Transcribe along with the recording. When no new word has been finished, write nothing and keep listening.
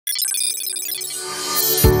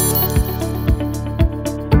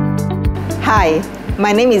Hi,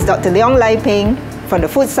 my name is Dr. Leong Lai Peng from the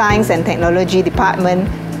Food Science and Technology Department,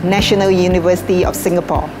 National University of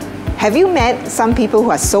Singapore. Have you met some people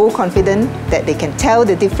who are so confident that they can tell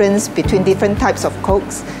the difference between different types of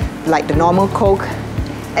Cokes, like the normal Coke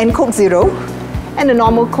and Coke Zero, and the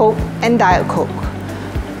normal Coke and Diet Coke?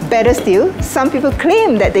 Better still, some people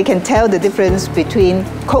claim that they can tell the difference between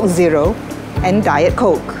Coke Zero and Diet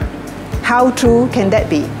Coke. How true can that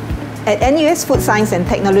be? At NUS Food Science and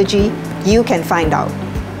Technology, you can find out.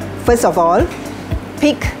 First of all,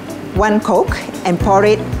 pick one Coke and pour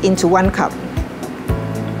it into one cup.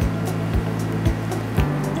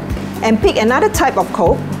 And pick another type of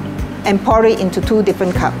Coke and pour it into two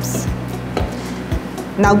different cups.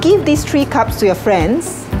 Now give these 3 cups to your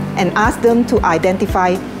friends and ask them to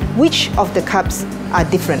identify which of the cups are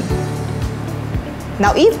different.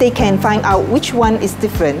 Now if they can find out which one is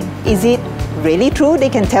different, is it really true they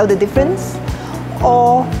can tell the difference?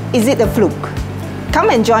 Or is it a fluke?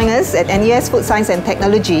 Come and join us at NUS Food Science and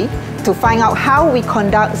Technology to find out how we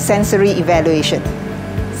conduct sensory evaluation.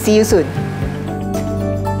 See you soon.